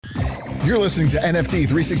You're listening to NFT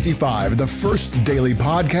 365, the first daily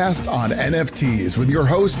podcast on NFTs with your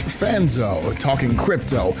host, Fanzo, talking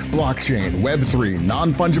crypto, blockchain, Web3,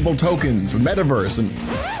 non-fungible tokens, metaverse, and...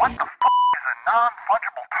 What the is a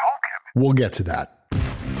non-fungible token? We'll get to that.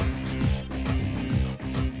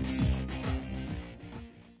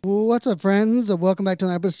 What's up, friends? Welcome back to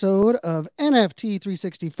an episode of NFT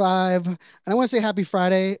 365. And I want to say happy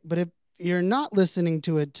Friday, but if you're not listening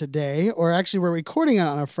to it today, or actually we're recording it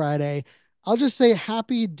on a Friday, I'll just say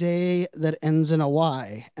happy day that ends in a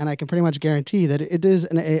Y. And I can pretty much guarantee that it is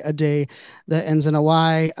a day that ends in a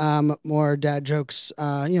Y. More dad jokes,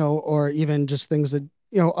 or even just things that,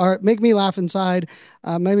 are make me laugh inside.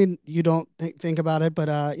 Maybe you don't think about it, but,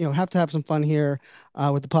 have to have some fun here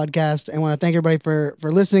with the podcast. I want to thank everybody for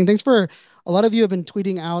listening. Thanks for a lot of you have been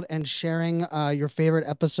tweeting out and sharing your favorite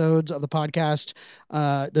episodes of the podcast.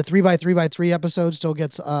 The 3x3x3 episode still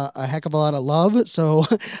gets a heck of a lot of love. So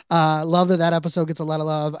love that episode gets a lot of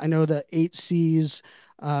love. I know the 8 C's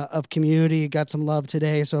of community got some love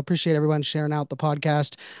today. So appreciate everyone sharing out the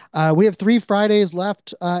podcast. We have 3 Fridays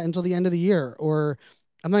left until the end of the year, or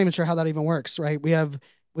I'm not even sure how that even works, right? We have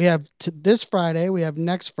this Friday, we have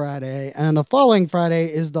next Friday, and the following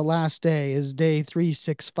Friday is the last day, is day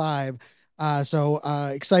 365. So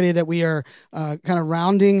excited that we are kind of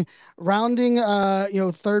rounding,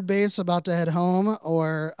 third base, about to head home,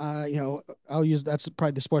 or, that's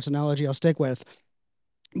probably the sports analogy I'll stick with.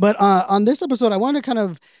 But on this episode, I want to kind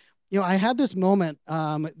of, I had this moment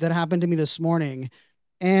that happened to me this morning,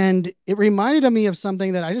 and it reminded me of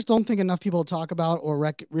something that I just don't think enough people talk about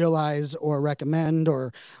or realize or recommend,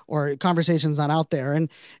 or conversations not out there.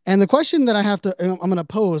 And the question that I'm going to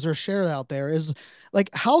pose or share out there is,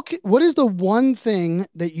 like, what is the one thing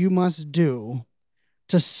that you must do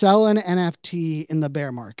to sell an NFT in the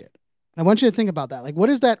bear market? And I want you to think about that. Like, what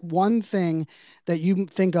is that one thing that you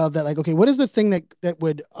think of that, like, okay, what is the thing that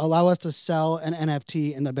would allow us to sell an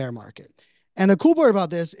NFT in the bear market? And the cool part about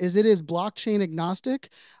this is it is blockchain agnostic.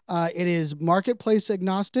 It is marketplace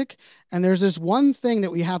agnostic. And there's this one thing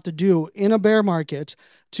that we have to do in a bear market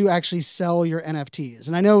to actually sell your NFTs.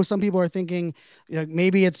 And I know some people are thinking,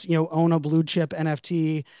 maybe it's, own a blue chip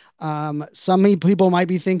NFT. Some people might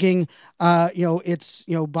be thinking, it's,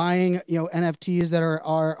 buying, NFTs that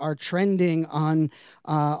are trending on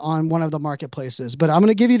one of the marketplaces. But I'm going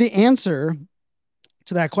to give you the answer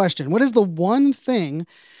to that question. What is the one thing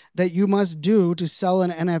that you must do to sell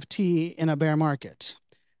an NFT in a bear market?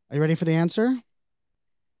 Are you ready for the answer?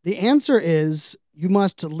 The answer is you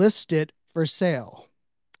must list it for sale.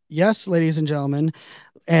 Yes, ladies and gentlemen,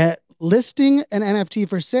 listing an NFT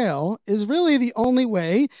for sale is really the only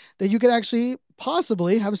way that you could actually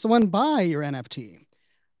possibly have someone buy your NFT.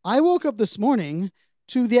 I woke up this morning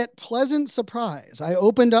to that pleasant surprise. I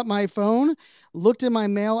opened up my phone, looked at my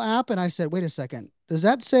mail app, and I said, wait a second. Does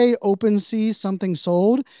that say OpenSea something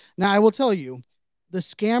sold? Now, I will tell you, the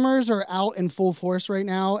scammers are out in full force right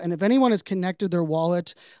now. And if anyone has connected their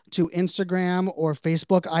wallet to Instagram or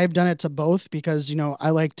Facebook, I've done it to both because, I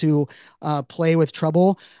like to play with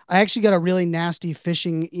trouble. I actually got a really nasty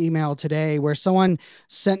phishing email today where someone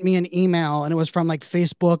sent me an email, and it was from like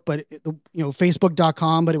Facebook, but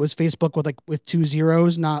Facebook.com, but it was Facebook with 2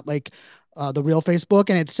 zeros, not like the real Facebook.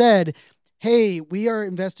 And it said, hey, we are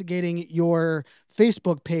investigating your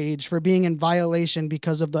Facebook page for being in violation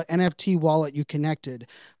because of the NFT wallet you connected.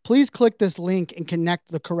 Please click this link and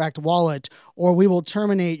connect the correct wallet, or we will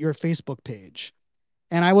terminate your Facebook page.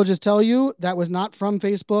 And I will just tell you, that was not from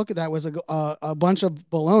Facebook. That was a bunch of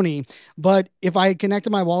baloney. But if I had connected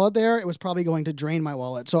my wallet there, it was probably going to drain my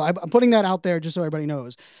wallet. So I'm putting that out there just so everybody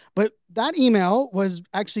knows. But that email was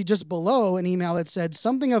actually just below an email that said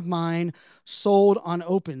something of mine sold on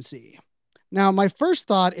OpenSea. Now, my first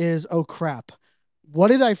thought is, oh, crap. What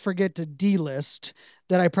did I forget to delist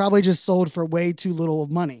that I probably just sold for way too little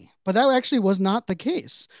of money? But that actually was not the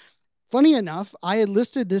case. Funny enough, I had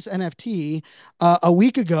listed this NFT a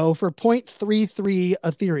week ago for 0.33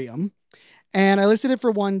 Ethereum. And I listed it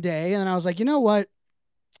for one day. And I was like, you know what?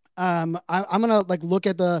 I'm going to look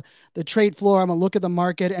at the trade floor. I'm going to look at the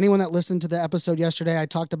market. Anyone that listened to the episode yesterday, I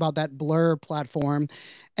talked about that Blur platform.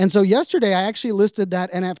 And so yesterday I actually listed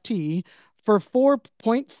that NFT for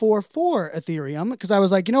 4.44 Ethereum because I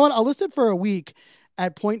was like, you know what? I'll list it for a week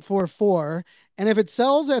at 0.44. And if it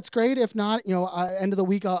sells, that's great. If not, end of the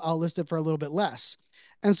week, I'll list it for a little bit less.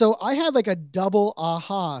 And so I had like a double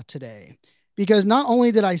aha today because not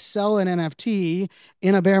only did I sell an NFT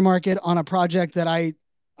in a bear market on a project that I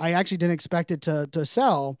actually didn't expect it to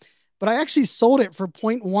sell, but I actually sold it for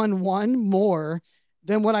 0.11 more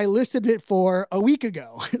than what I listed it for a week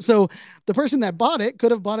ago. So the person that bought it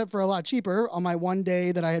could have bought it for a lot cheaper on my one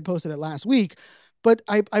day that I had posted it last week. But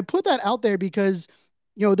I put that out there because,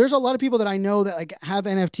 there's a lot of people that I know that like have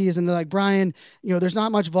NFTs and they're like, Brian, there's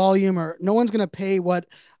not much volume or no one's going to pay what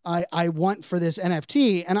I want for this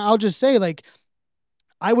NFT. And I'll just say like,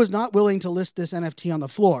 I was not willing to list this NFT on the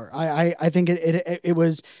floor. I think it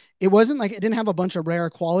wasn't like it didn't have a bunch of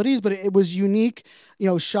rare qualities, but it was unique.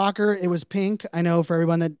 Shocker. It was pink. I know for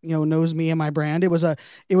everyone that knows me and my brand, it was an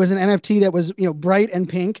NFT that was bright and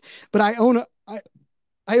pink. But I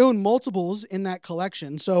own multiples in that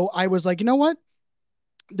collection, so I was like, you know what?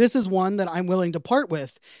 This is one that I'm willing to part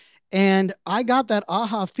with. And I got that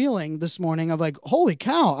aha feeling this morning of like, holy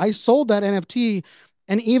cow, I sold that NFT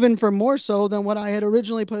and even for more so than what I had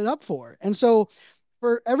originally put it up for. And so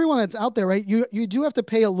for everyone that's out there, right, you do have to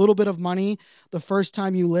pay a little bit of money the first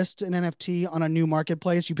time you list an NFT on a new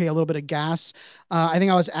marketplace. You pay a little bit of gas. I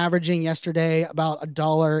think I was averaging yesterday about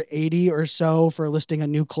 $1.80 or so for listing a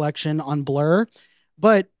new collection on Blur.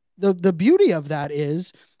 But the beauty of that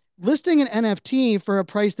is listing an NFT for a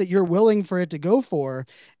price that you're willing for it to go for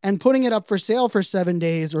and putting it up for sale for 7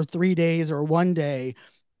 days or 3 days or one day,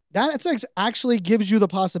 that actually gives you the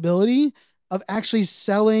possibility of actually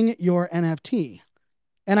selling your NFT.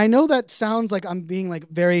 And I know that sounds like I'm being like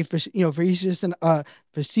very, facetious and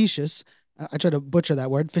facetious. I try to butcher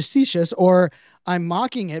that word, facetious, or I'm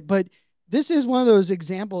mocking it. But this is one of those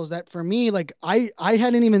examples that for me, like I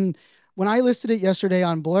hadn't even when I listed it yesterday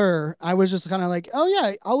on Blur, I was just kind of like, oh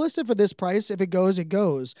yeah, I'll list it for this price. If it goes, it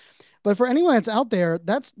goes. But for anyone that's out there,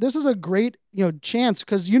 this is a great chance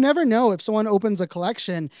because you never know if someone opens a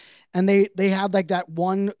collection and they have like that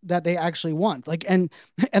one that they actually want. Like and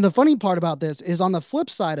the funny part about this is on the flip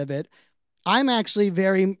side of it, I'm actually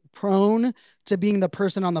very prone to being the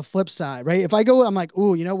person on the flip side, right? If I go, I'm like,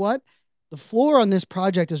 ooh, you know what? The floor on this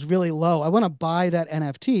project is really low. I want to buy that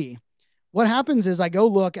NFT. What happens is I go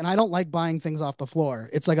look and I don't like buying things off the floor.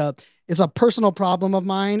 It's a personal problem of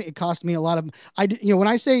mine. It cost me a lot of when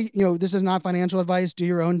I say, this is not financial advice, do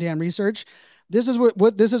your own damn research. This is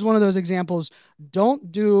what this is one of those examples.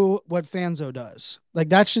 Don't do what Fanzo does. Like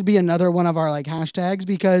that should be another one of our like hashtags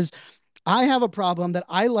because I have a problem that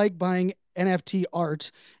I like buying NFT art,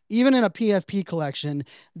 even in a PFP collection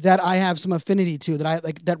that I have some affinity to that I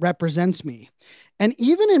like that represents me. And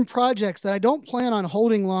even in projects that I don't plan on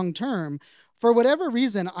holding long term, for whatever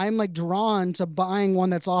reason, I'm like drawn to buying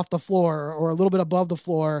one that's off the floor or a little bit above the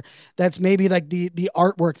floor. That's maybe like the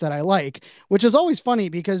artwork that I like, which is always funny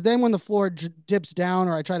because then when the floor dips down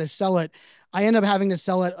or I try to sell it, I end up having to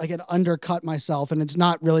sell it like an undercut myself, and it's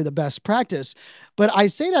not really the best practice. But I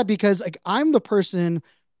say that because like I'm the person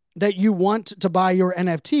that you want to buy your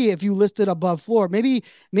NFT if you list it above floor. Maybe,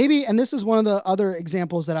 and this is one of the other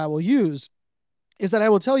examples that I will use is that I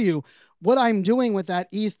will tell you what I'm doing with that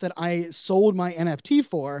ETH that I sold my NFT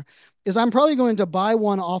for is I'm probably going to buy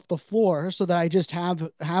one off the floor so that I just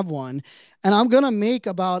have one, and I'm going to make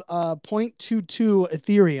about 0.22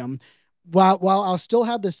 Ethereum. While I'll still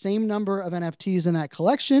have the same number of NFTs in that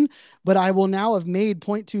collection, but I will now have made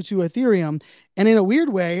 0.22 Ethereum. And in a weird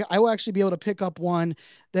way, I will actually be able to pick up one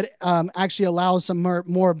that actually allows some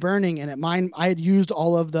more burning in it. Mine, I had used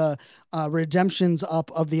all of the redemptions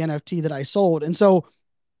up of the NFT that I sold. And so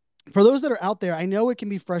for those that are out there, I know it can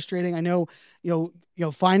be frustrating. I know,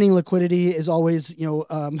 finding liquidity is always,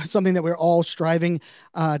 something that we're all striving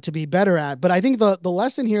to be better at. But I think the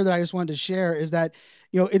lesson here that I just wanted to share is that,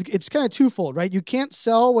 it's kind of twofold, right? You can't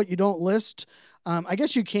sell what you don't list. I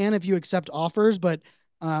guess you can if you accept offers, but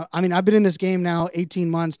I mean, I've been in this game now 18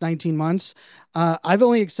 months, 19 months. I've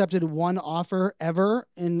only accepted one offer ever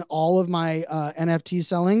in all of my NFT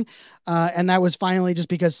selling. And that was finally just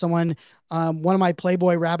because one of my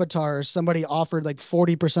Playboy Rabbitars, somebody offered like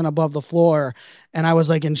 40% above the floor. And I was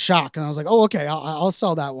like in shock. And I was like, oh, okay, I'll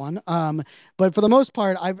sell that one. But for the most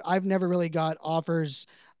part, I've never really got offers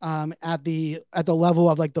at the level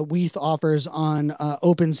of like the WETH offers on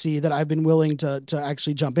OpenSea that I've been willing to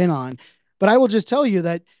actually jump in on. But I will just tell you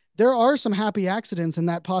that there are some happy accidents in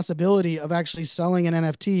that possibility of actually selling an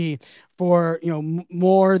NFT for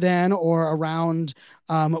more than or around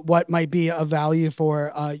what might be a value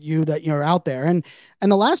for you that you're out there. And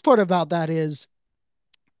the last part about that is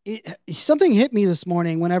something hit me this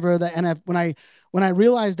morning whenever when I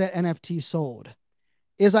realized that NFT sold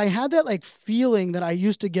is I had that like feeling that I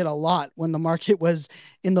used to get a lot when the market was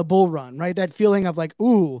in the bull run, right? That feeling of like,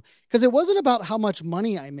 ooh, because it wasn't about how much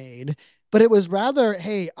money I made, but it was rather,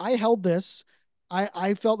 hey, I held this.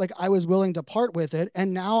 I felt like I was willing to part with it.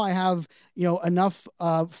 And now I have, enough,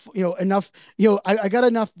 I got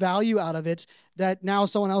enough value out of it that now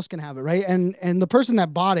someone else can have it. Right. And the person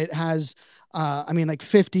that bought it has, like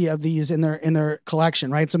 50 of these in their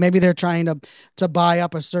collection, right? So maybe they're trying to buy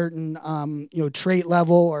up a certain, trait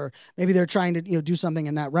level, or maybe they're trying to, do something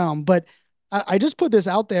in that realm. But I just put this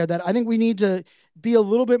out there that I think we need to be a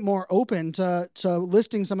little bit more open to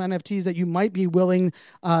listing some NFTs that you might be willing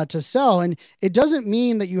to sell. And it doesn't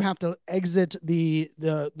mean that you have to exit the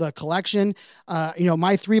collection. My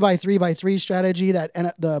 3x3x3 strategy, that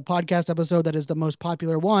and the podcast episode that is the most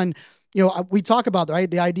popular one, we talk about,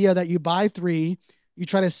 right, the idea that you buy three, you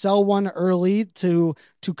try to sell one early to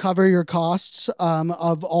cover your costs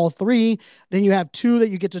of all three. Then you have two that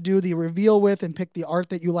you get to do the reveal with and pick the art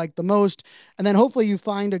that you like the most. And then hopefully you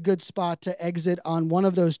find a good spot to exit on one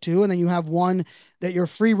of those two. And then you have one that you're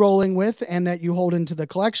free rolling with and that you hold into the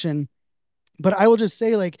collection. But I will just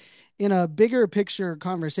say, like, in a bigger picture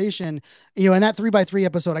conversation, in that 3x3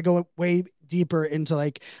 episode, I go way deeper into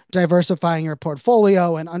like diversifying your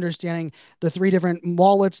portfolio and understanding the three different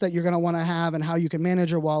wallets that you're going to want to have and how you can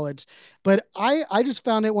manage your wallets. But I just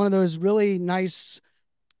found it one of those really nice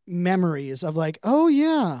memories of like, oh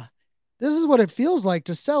yeah, this is what it feels like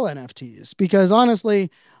to sell NFTs. Because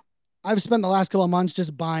honestly, I've spent the last couple of months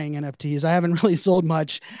just buying NFTs. I haven't really sold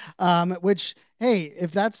much, which, hey,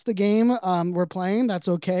 if that's the game we're playing, that's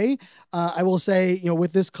okay. I will say,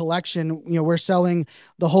 with this collection, we're selling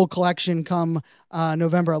the whole collection come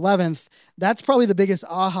November 11th. That's probably the biggest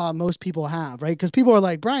aha most people have, right? Because people are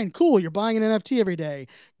like, Brian, cool, you're buying an NFT every day.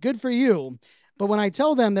 Good for you. But when I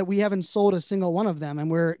tell them that we haven't sold a single one of them and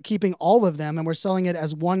we're keeping all of them and we're selling it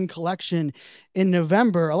as one collection in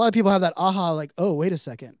November, a lot of people have that aha, like, oh, wait a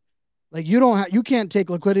second. Like you can't take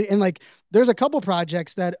liquidity. And like, there's a couple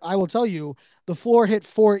projects that I will tell you the floor hit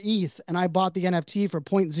 4 ETH and I bought the NFT for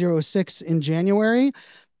 0.06 in January.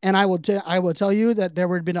 And I will tell you that there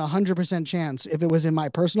would have been 100% chance if it was in my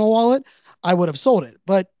personal wallet, I would have sold it.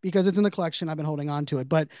 But because it's in the collection, I've been holding on to it.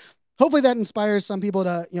 But hopefully that inspires some people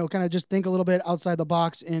to, kind of just think a little bit outside the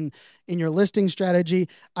box in your listing strategy.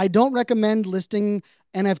 I don't recommend listing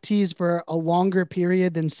NFTs for a longer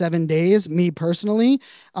period than 7 days, me personally.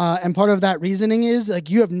 And part of that reasoning is like,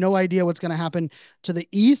 you have no idea what's going to happen to the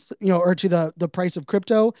ETH, or to the price of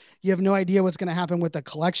crypto. You have no idea what's going to happen with the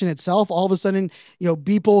collection itself. All of a sudden,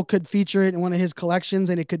 Beeple could feature it in one of his collections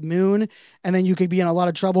and it could moon. And then you could be in a lot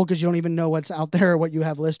of trouble because you don't even know what's out there or what you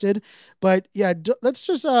have listed. But yeah, let's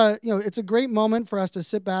just, it's a great moment for us to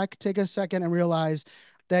sit back, take a second and realize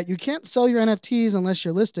that you can't sell your NFTs unless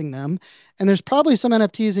you're listing them. And there's probably some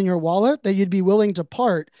NFTs in your wallet that you'd be willing to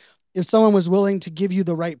part if someone was willing to give you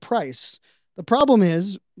the right price. The problem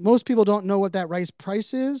is most people don't know what that right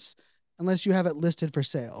price is unless you have it listed for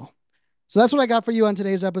sale. So that's what I got for you on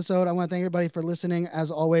today's episode. I want to thank everybody for listening. As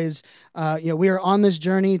always, we are on this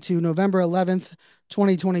journey to November 11th,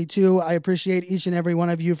 2022. I appreciate each and every one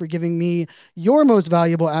of you for giving me your most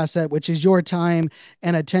valuable asset, which is your time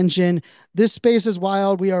and attention. This space is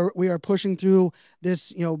wild. We are pushing through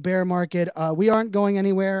this, bear market. We aren't going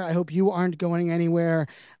anywhere. I hope you aren't going anywhere.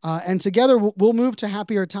 And together we'll move to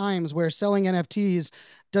happier times where selling NFTs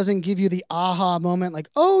doesn't give you the aha moment like,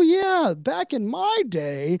 oh yeah, back in my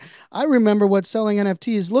day, I remember what selling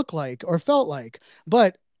NFTs looked like or felt like.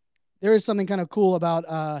 But there is something kind of cool about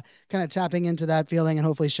kind of tapping into that feeling and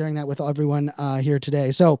hopefully sharing that with everyone here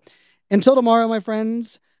today. So until tomorrow, my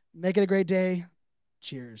friends, make it a great day.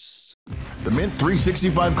 Cheers. The Mint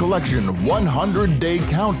 365 Collection 100-day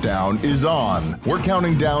countdown is on. We're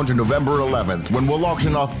counting down to November 11th when we'll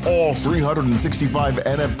auction off all 365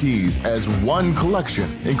 NFTs as one collection,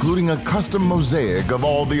 including a custom mosaic of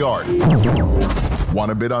all the art. Want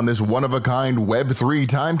to bid on this one-of-a-kind Web3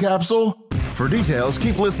 time capsule? For details,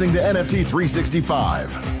 keep listening to NFT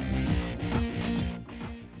 365.